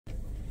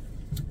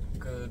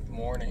Good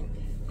morning.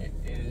 It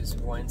is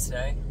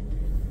Wednesday.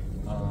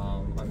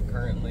 I'm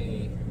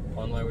currently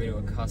on my way to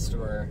a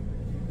customer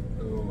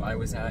who I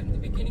was at in the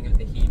beginning of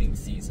the heating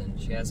season.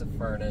 She has a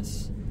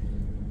furnace.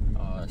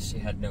 She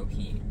had no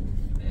heat,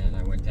 and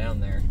I went down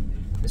there.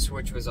 The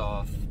switch was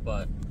off,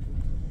 but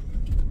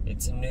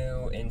it's a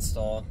new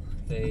install.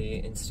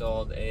 They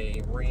installed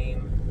a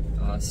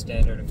Rheem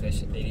standard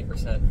efficient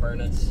 80%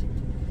 furnace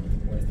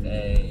with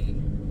a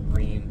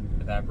Rheem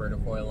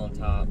evaporator coil on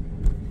top,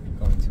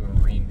 going to a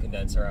Rheem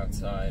condenser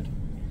outside.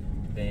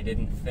 They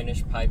didn't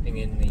finish piping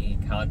in the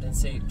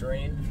condensate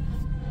drain,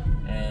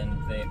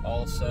 and they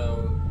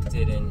also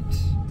didn't,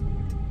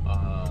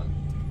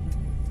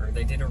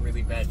 they did a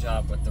really bad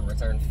job with the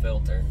return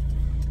filter.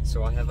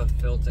 So I have a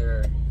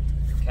filter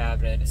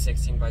cabinet, a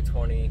 16 by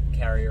 20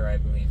 carrier, I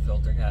believe,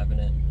 filter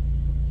cabinet,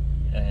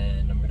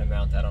 and I'm going to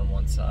mount that on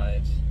one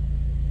side.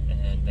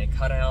 And they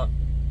cut out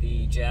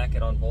the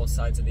jacket on both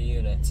sides of the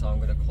unit, so I'm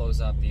going to close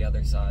up the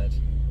other side,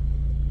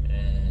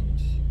 and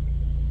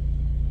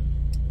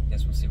I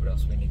guess we'll see what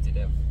else we need to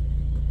do.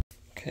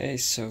 Okay,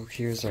 so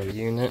here's our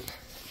unit.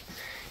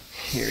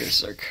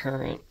 Here's our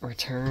current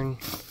return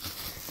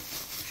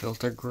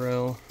filter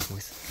grill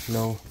with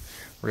no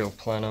real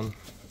plenum,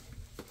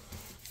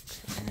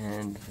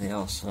 and they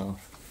also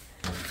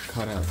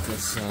cut out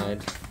this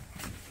side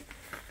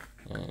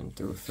and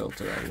threw a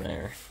filter in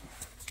there.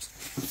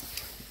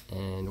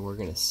 And we're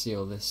gonna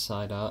seal this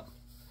side up,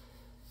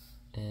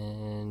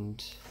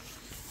 and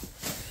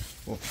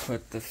we'll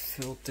put the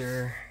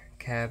filter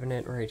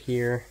cabinet right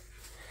here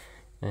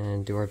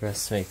and do our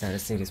best to make that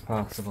as neat as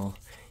possible.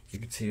 You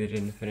can see they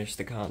didn't finish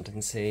the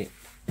condensate,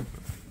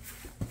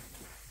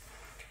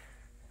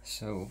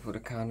 so we'll put a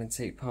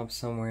condensate pump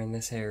somewhere in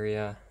this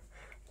area,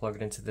 plug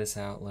it into this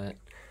outlet,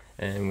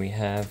 and we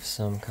have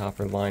some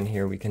copper line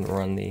here we can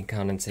run the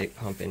condensate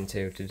pump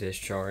into to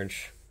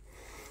discharge.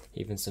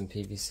 Even some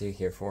PVC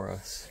here for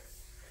us.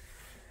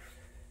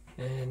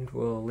 And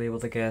we'll label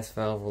the gas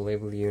valve, we'll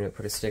label the unit,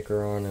 put a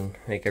sticker on, and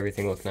make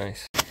everything look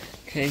nice.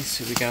 Okay,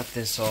 so we got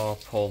this all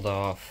pulled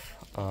off.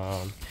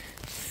 I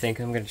think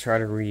I'm going to try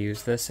to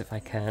reuse this if I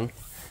can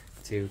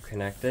to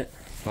connect it,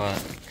 but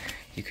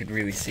you could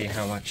really see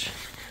how much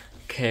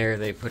care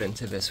they put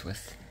into this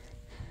with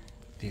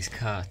these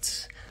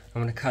cuts.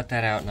 I'm going to cut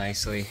that out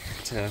nicely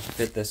to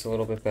fit this a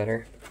little bit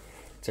better.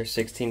 It's our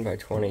 16 by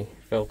 20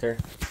 filter.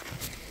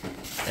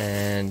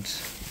 And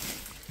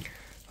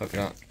hook it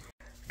up.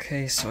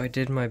 Okay, so I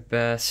did my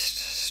best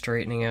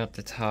straightening out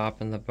the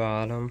top and the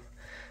bottom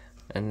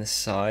and the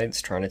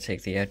sides, trying to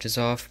take the edges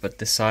off, but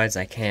the sides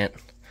I can't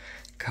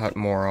cut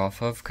more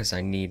off of because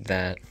I need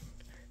that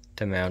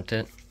to mount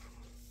it.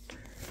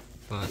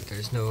 But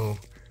there's no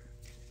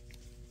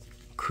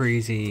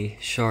crazy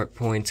sharp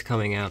points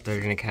coming out that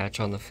are going to catch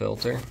on the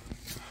filter.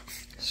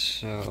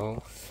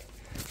 So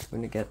I'm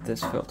going to get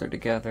this filter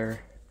together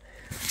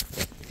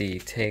with the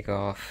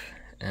takeoff,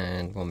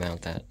 and we'll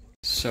mount that.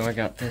 So I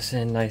got this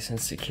in nice and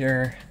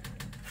secure.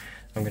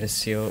 I'm going to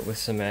seal it with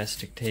some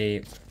mastic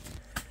tape,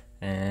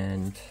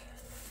 and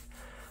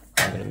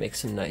I'm going to make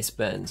some nice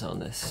bends on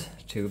this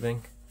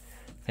tubing.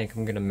 I think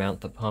I'm going to mount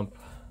the pump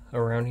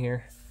around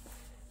here,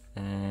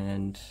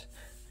 and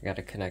I got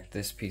to connect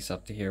this piece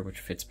up to here, which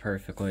fits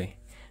perfectly.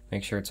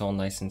 Make sure it's all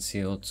nice and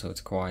sealed so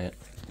it's quiet.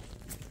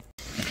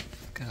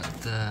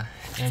 Got the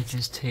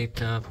edges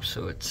taped up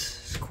so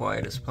it's as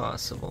quiet as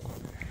possible.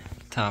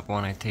 Top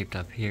one I taped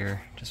up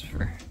here just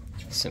for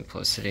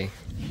simplicity,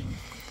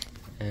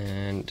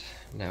 and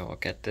now I'll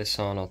get this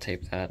on. I'll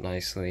tape that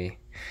nicely,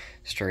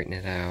 straighten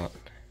it out,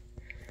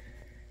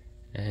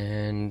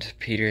 and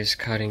Peter's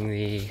cutting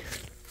the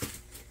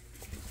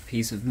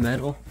piece of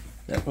metal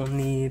that we'll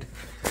need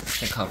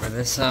to cover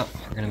this up.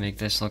 We're gonna make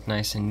this look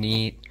nice and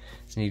neat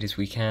as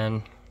we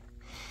can,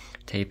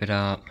 tape it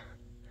up,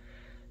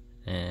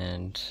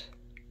 and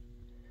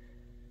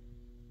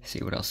see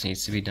what else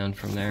needs to be done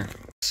from there.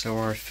 So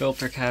our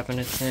filter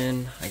cabinet's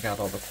in. I got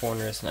all the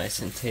corners nice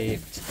and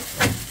taped.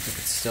 We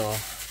could still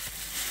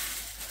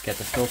get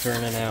the filter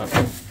in and out.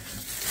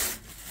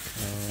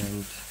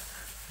 And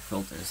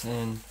filter's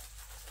in.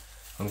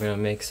 I'm gonna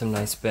make some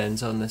nice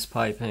bends on this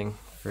piping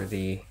for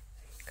the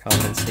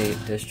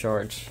condensate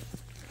discharge.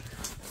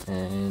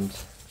 And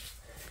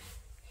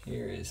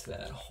here is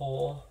that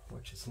hole,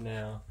 which is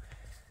now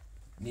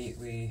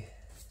neatly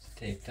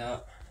taped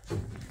up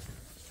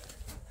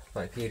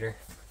by Peter.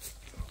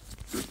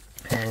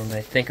 And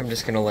I think I'm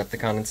just going to let the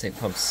condensate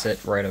pump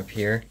sit right up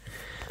here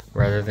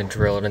rather than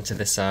drill it into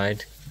the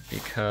side,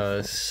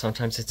 because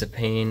sometimes it's a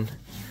pain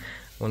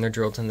when they're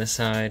drilled in the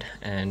side,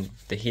 and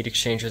the heat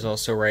exchanger is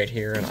also right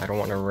here, and I don't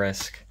want to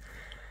risk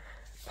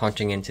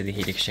punching into the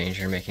heat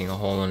exchanger and making a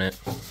hole in it.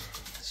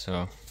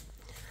 So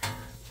I'm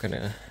going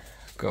to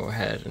go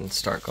ahead and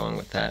start going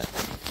with that.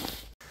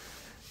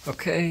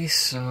 Okay,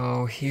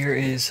 so here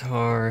is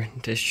our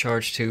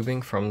discharge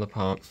tubing from the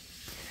pump.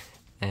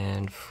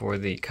 And for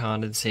the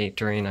condensate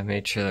drain, I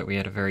made sure that we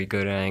had a very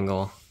good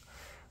angle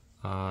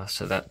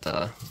so that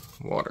the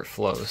water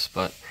flows.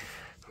 But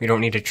We don't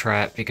need a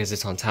trap because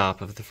it's on top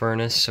of the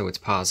furnace, so it's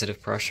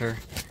positive pressure.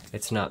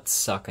 It's not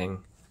sucking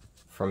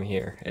from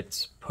here,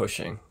 it's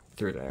pushing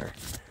through there.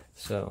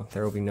 So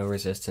there will be no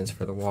resistance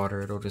for the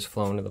water, it'll just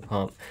flow into the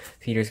pump.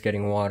 The heater's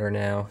getting water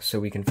now, so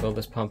we can fill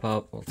this pump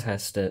up, we'll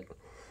test it,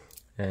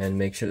 and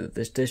make sure that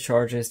this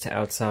discharges to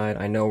outside.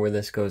 I know where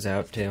this goes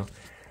out to,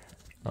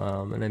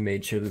 and I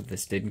made sure that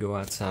this did go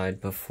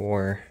outside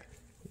before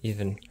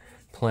even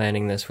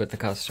planning this with the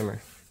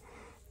customer.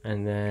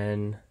 And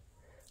then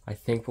I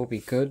think we'll be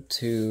good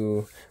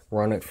to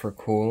run it for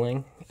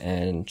cooling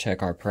and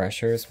check our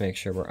pressures, make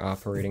sure we're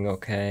operating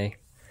okay.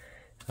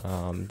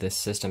 This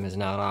system has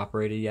not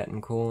operated yet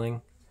in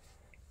cooling.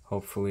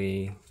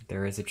 Hopefully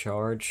there is a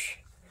charge,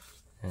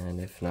 and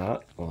if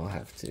not, we'll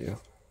have to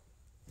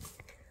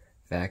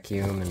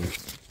vacuum and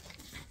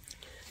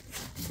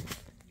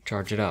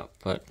charge it up.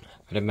 But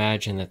I'd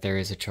imagine that there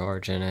is a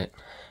charge in it.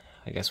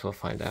 I guess we'll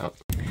find out.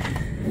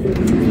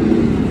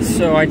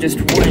 So I just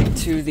went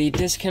to the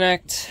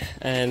disconnect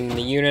and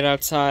the unit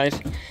outside,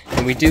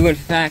 and we do in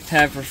fact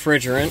have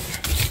refrigerant,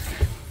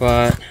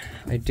 but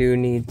I do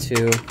need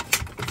to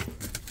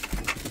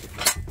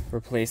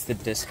replace the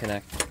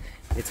disconnect.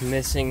 It's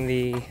missing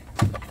the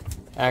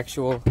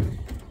actual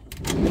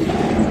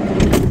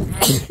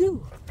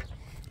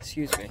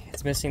excuse me,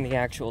 it's missing the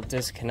actual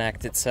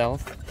disconnect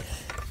itself.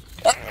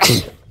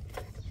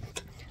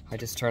 I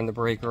just turned the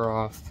breaker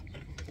off,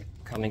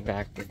 coming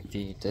back with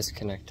the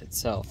disconnect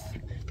itself,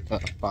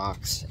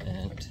 box,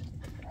 and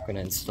I'm gonna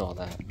install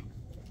that.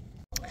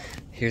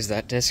 Here's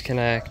that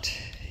disconnect,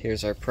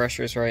 here's our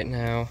pressures right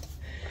now.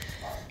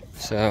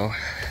 So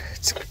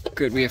it's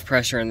good we have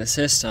pressure in the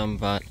system,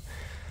 but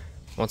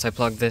once I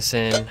plug this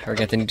in, or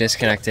get the new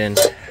disconnect in,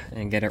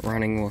 and get it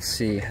running, we'll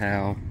see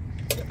how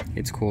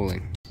it's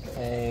cooling.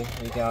 Okay,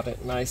 we got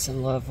it nice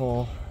and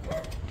level.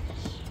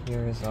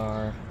 Here's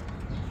our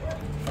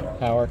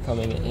power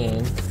coming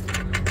in.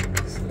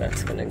 So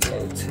that's gonna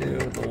go to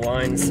the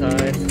line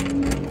side.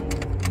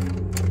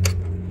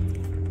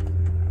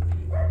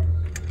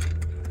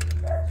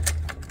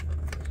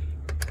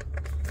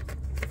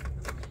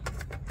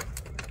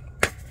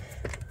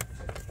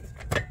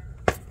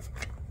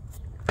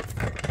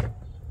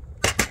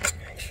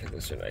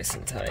 Those are nice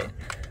and tight.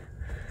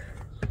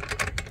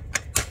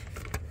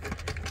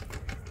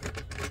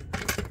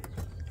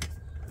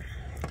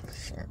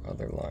 This is our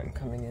other line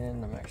coming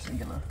in. I'm actually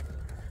gonna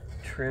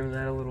trim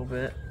that a little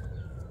bit.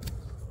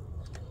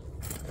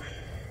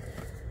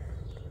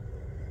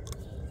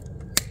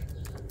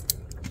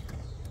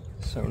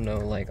 So no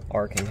like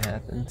arcing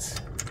happens.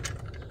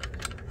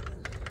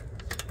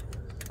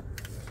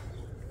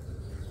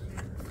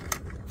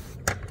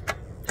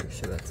 Make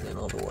sure that's in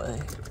all the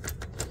way.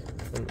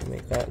 And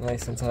make that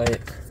nice and tight.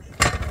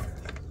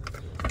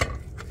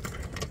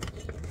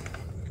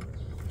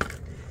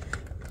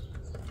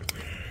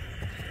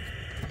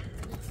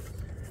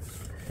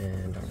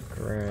 And our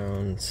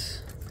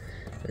grounds.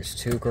 There's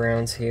two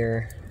grounds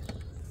here.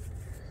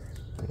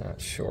 I'm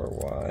not sure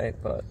why,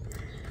 but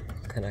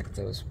I'll connect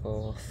those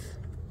both.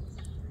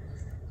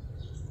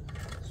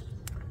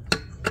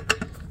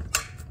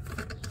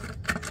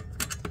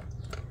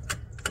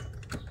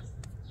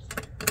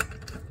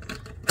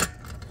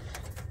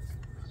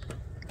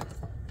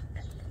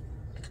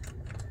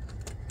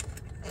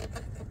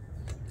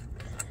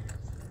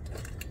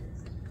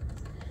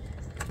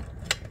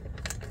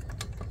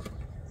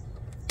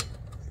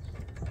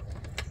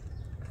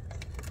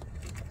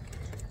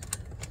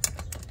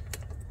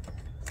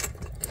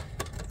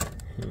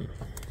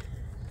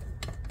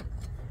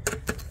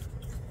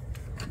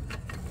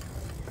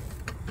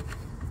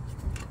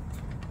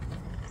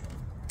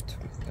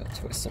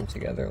 Twist them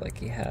together like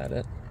he had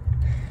it.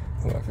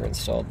 Whoever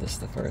installed this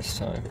the first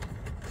time.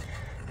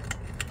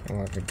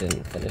 Whoever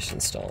didn't finish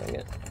installing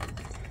it.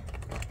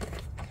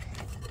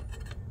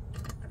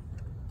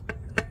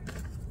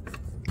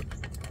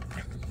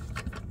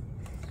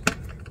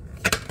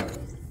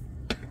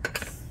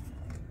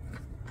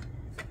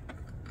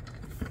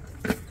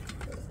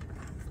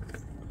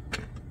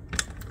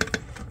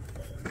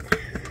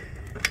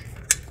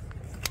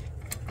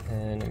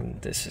 And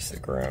this is the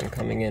ground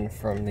coming in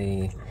from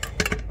the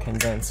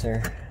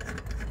condenser.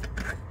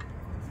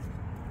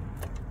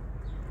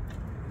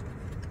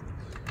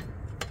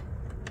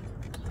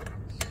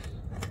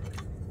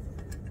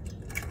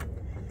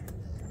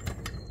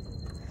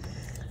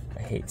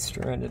 I hate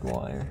stranded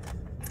wire.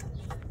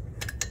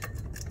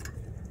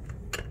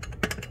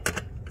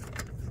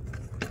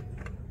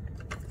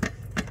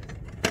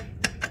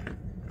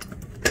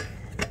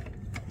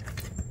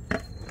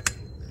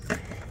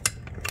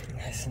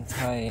 Nice and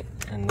tight,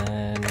 and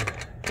then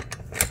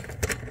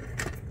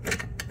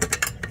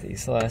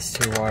these last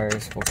two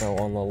wires will go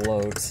on the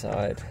load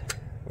side,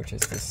 which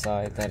is the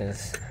side that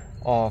is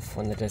off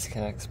when the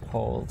disconnect's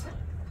pulled.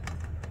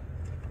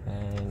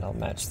 And I'll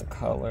match the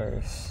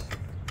colors.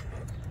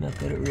 Not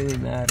that it really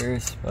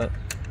matters, but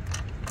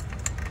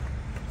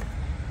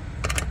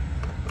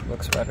it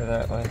looks better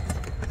that way.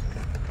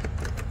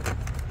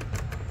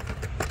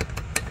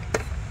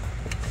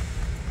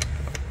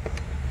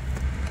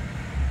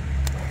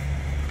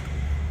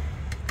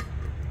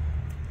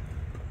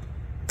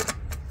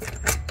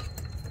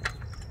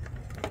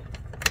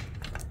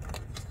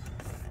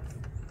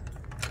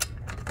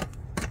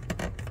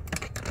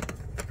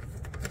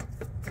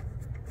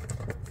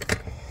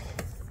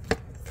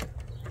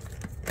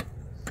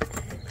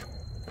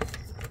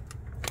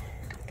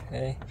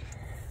 Okay,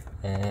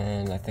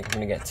 and I think I'm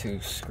gonna get 2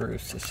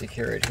 screws to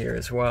secure it here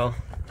as well.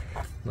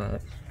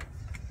 But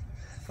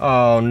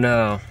oh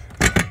no,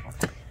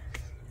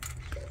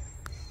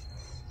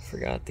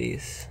 forgot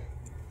these.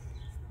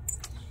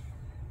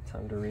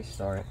 Time to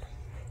restart.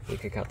 You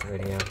could cut the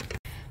video.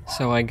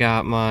 So I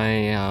got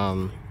my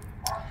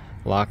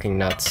locking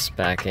nuts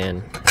back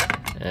in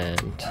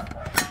and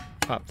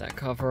pop that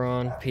cover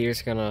on.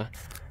 Peter's gonna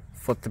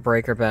flip the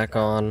breaker back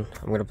on.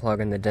 I'm gonna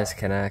plug in the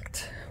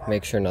disconnect,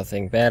 make sure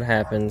nothing bad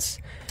happens,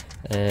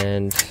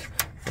 and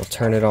we'll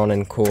turn it on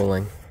in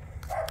cooling.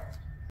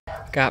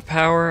 Got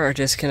power, our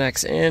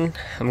disconnect's in.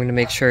 I'm gonna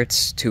make sure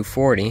it's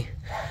 240,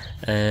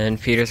 and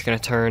Peter's gonna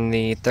turn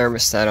the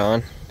thermostat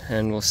on,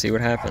 and we'll see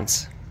what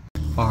happens.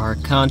 Our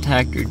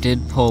contactor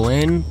did pull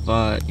in,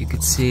 but you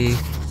could see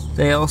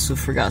they also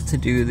forgot to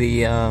do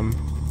the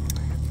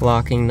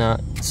locking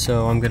nut,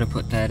 so I'm gonna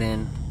put that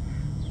in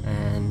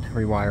and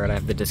rewire it. I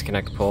have the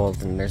disconnect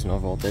pulled and there's no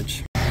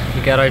voltage.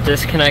 We got our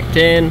disconnect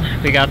in,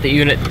 we got the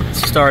unit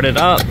started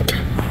up,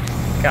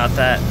 got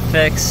that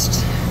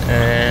fixed,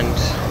 and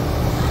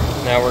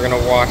now we're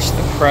gonna watch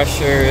the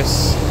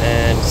pressures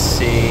and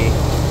see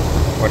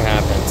what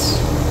happens.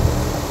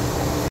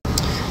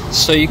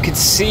 So you can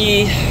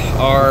see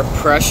our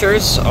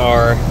pressures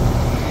are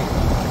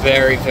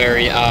very,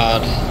 very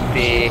odd.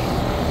 The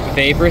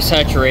vapor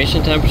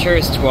saturation temperature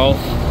is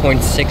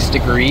 12.6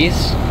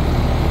 degrees,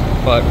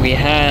 but we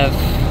have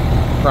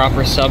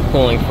proper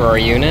subcooling for our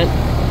unit,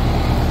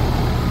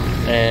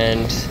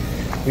 and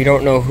we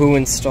don't know who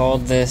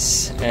installed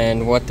this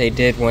and what they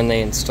did when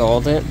they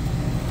installed it.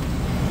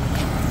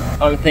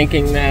 I'm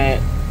thinking that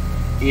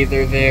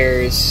either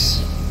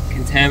there's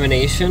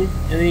contamination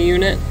in the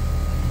unit,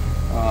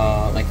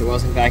 like it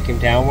wasn't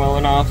vacuumed down well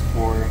enough,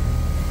 or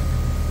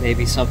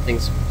maybe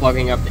something's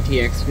plugging up the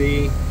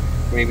TXV,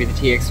 or maybe the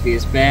TXV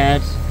is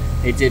bad.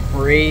 They did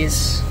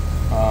braze,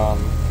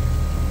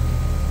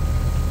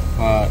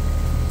 but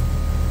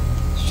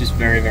it's just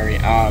very, very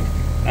odd.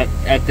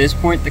 At this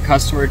point, the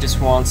customer just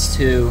wants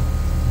to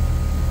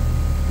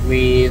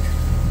leave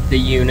the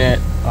unit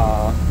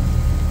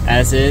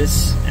as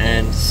is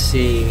and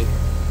see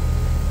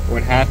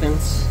what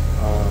happens.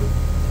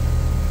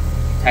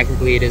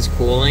 Technically it is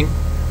cooling,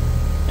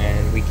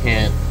 and we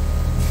can't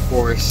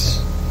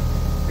force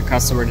the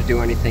customer to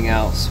do anything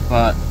else,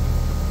 but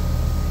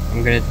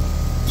I'm gonna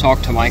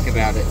talk to Mike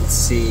about it and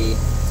see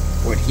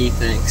what he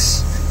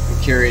thinks.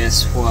 I'm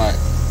curious what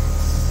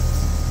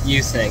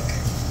you think,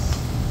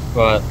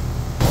 but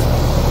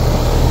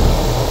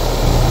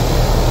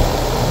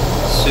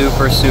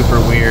super, super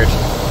weird.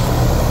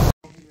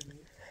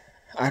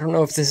 I don't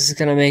know if this is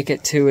gonna make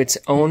it to its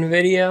own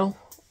video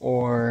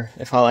or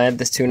if I'll add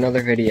this to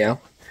another video,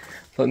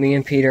 but me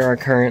and Peter are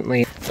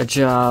currently a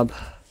job.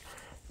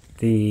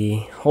 The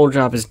whole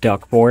job is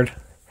ductboard,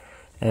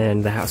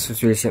 and the house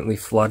was recently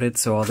flooded,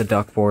 so all the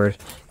ductboard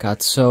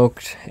got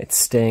soaked. It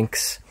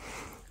stinks,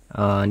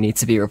 needs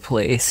to be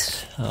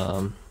replaced.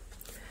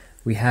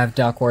 We have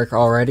ductwork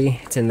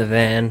already, it's in the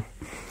van,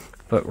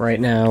 but right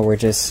now we're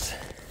just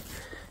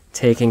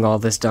taking all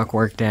this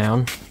ductwork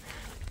down,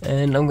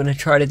 and I'm gonna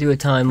try to do a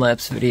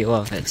time-lapse video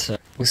of it, so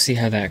we'll see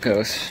how that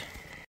goes.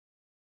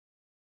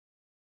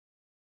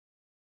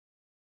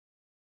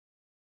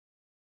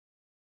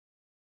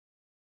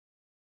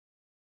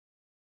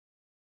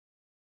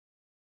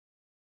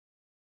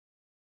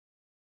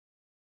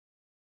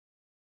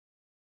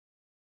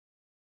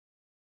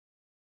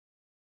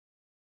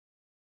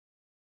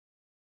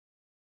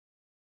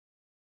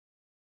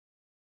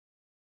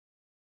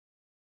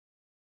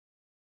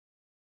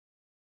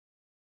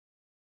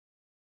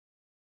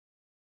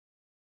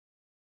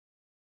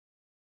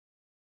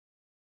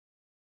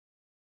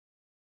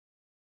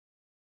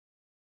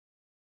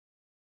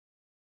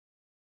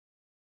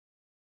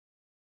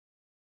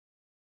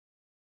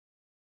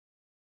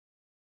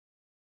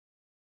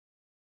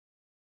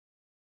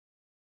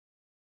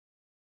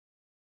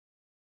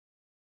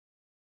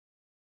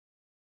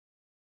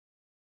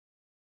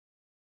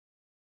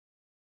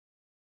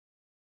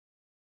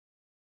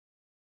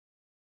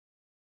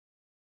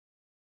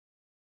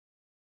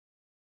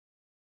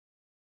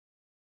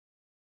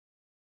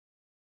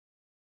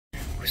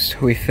 So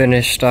we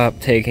finished up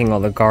taking all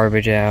the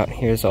garbage out.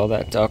 Here's all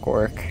that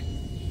ductwork.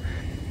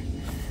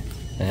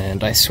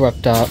 And I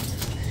swept up.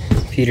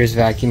 Peter's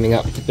vacuuming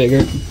up the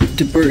bigger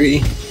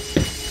debris.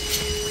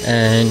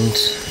 And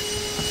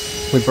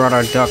we brought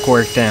our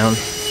ductwork down.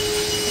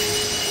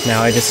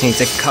 Now I just need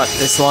to cut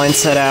this line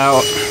set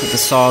out with the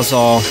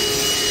Sawzall.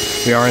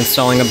 We are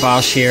installing a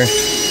Bosch here.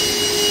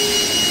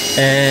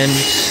 And,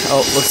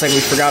 oh, looks like we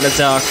forgot a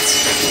duct.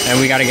 And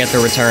we gotta get the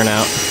return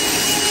out.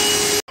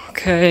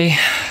 Okay.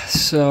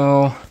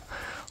 So,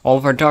 all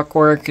of our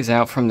ductwork is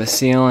out from the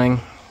ceiling,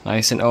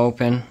 nice and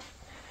open.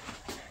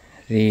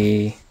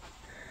 The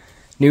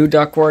new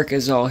ductwork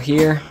is all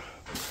here.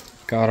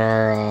 Got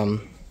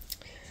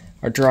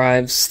our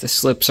drives, the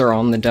slips are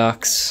on the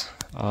ducts.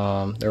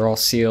 They're all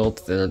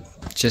sealed, they're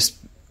just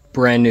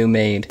brand new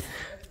made,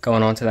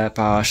 going onto that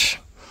Bosch.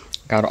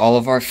 Got all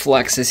of our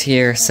flexes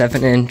here,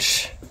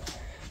 7-inch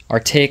our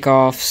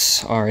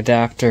takeoffs, our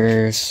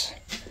adapters,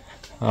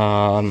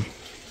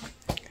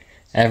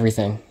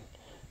 everything.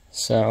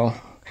 So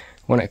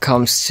when it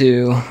comes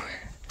to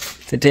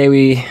the day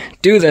we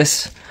do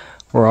this,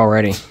 we're all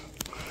ready.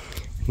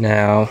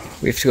 Now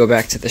we have to go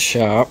back to the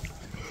shop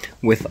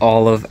with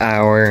all of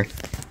our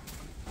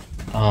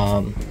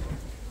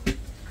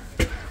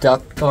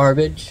duct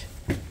garbage.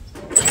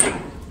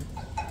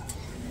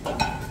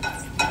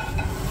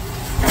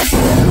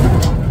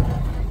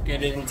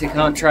 Get it into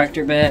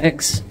contractor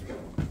bags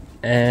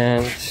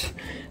and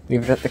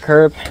leave it at the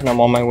curb, and I'm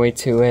on my way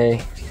to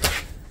a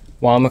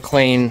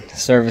Klein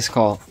service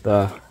call.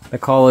 The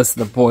call is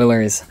the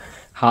boiler is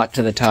hot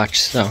to the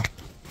touch, so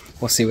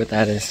we'll see what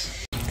that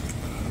is.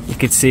 You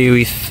can see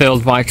we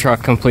filled my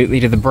truck completely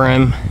to the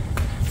brim.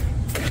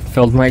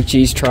 Filled Mike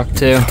G's truck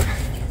too.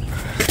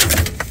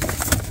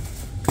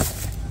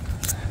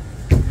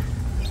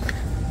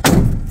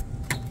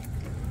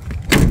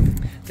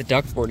 The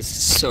ductboard is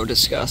so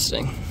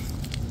disgusting.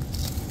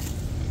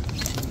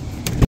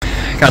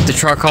 Got the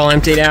truck all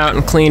emptied out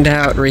and cleaned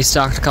out,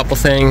 restocked a couple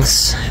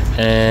things,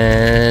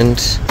 and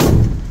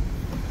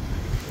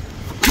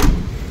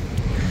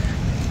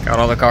got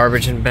all the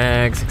garbage in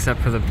bags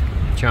except for the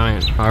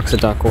giant box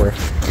of ductboard.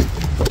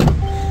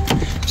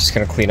 Just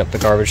gonna clean up the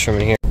garbage from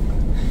in here.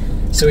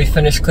 So we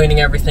finished cleaning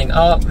everything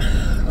up,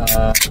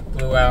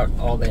 blew out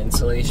all the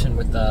insulation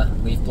with the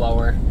leaf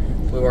blower,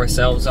 blew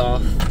ourselves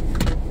off,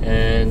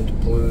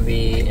 and blew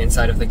the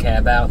inside of the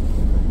cab out.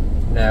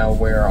 Now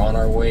we're on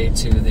our way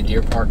to the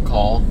Deer Park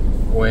call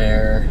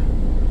where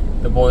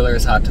the boiler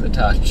is hot to the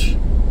touch,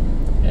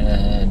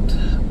 and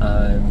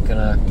I'm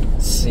gonna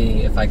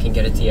see if I can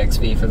get a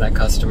TXV for that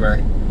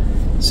customer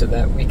so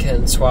that we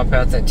can swap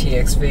out that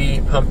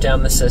TXV, pump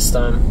down the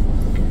system,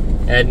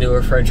 add new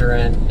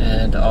refrigerant,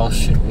 and all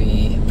should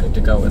be good to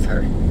go with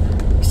her.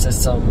 The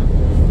system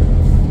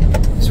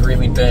is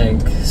really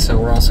big, so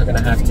we're also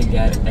gonna have to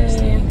get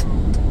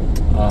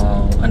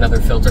another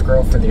filter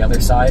grill for the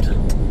other side.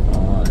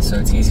 So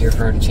it's easier for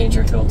her to change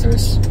her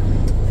filters,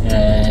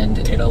 and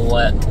it'll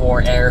let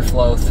more air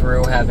flow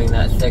through having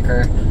that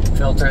thicker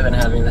filter than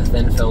having the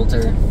thin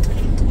filter.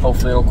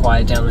 Hopefully it'll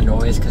quiet down the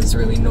noise because it's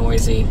really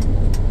noisy,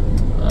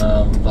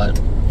 but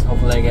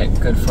hopefully I get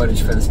good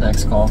footage for this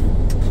next call.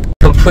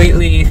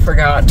 Completely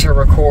forgot to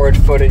record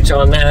footage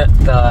on that.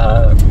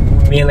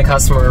 Me and the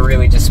customer were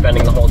really just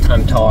spending the whole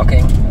time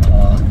talking.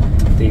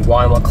 The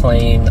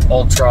Klein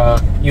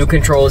Ultra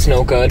U-Control is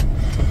no good.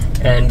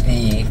 And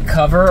the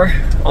cover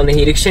on the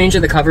heat exchanger,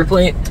 the cover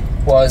plate,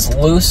 was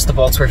loose. The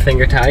bolts were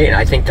finger tight.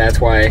 I think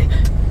that's why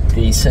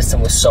the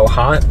system was so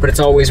hot, but it's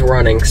always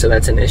running, so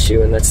that's an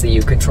issue, and that's the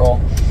U-Control.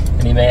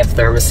 And he may have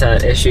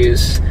thermostat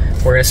issues.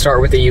 We're gonna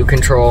start with the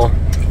U-Control.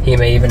 He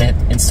may even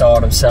install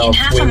it himself.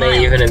 We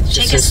may even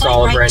just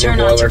install a brand new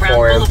boiler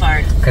for him,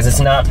 because it's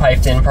not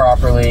piped in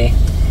properly,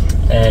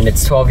 and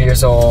it's 12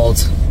 years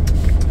old.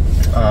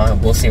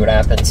 We'll see what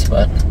happens,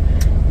 but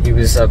he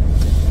was a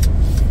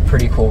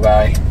pretty cool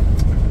guy.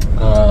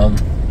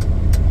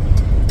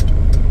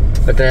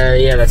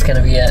 Yeah, that's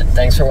gonna be it.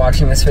 Thanks for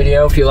watching this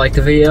video. If you like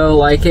the video,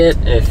 like it.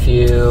 If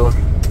you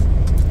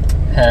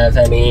have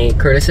any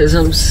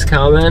criticisms,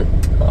 comment,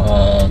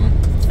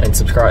 and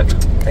subscribe.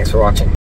 Thanks for watching.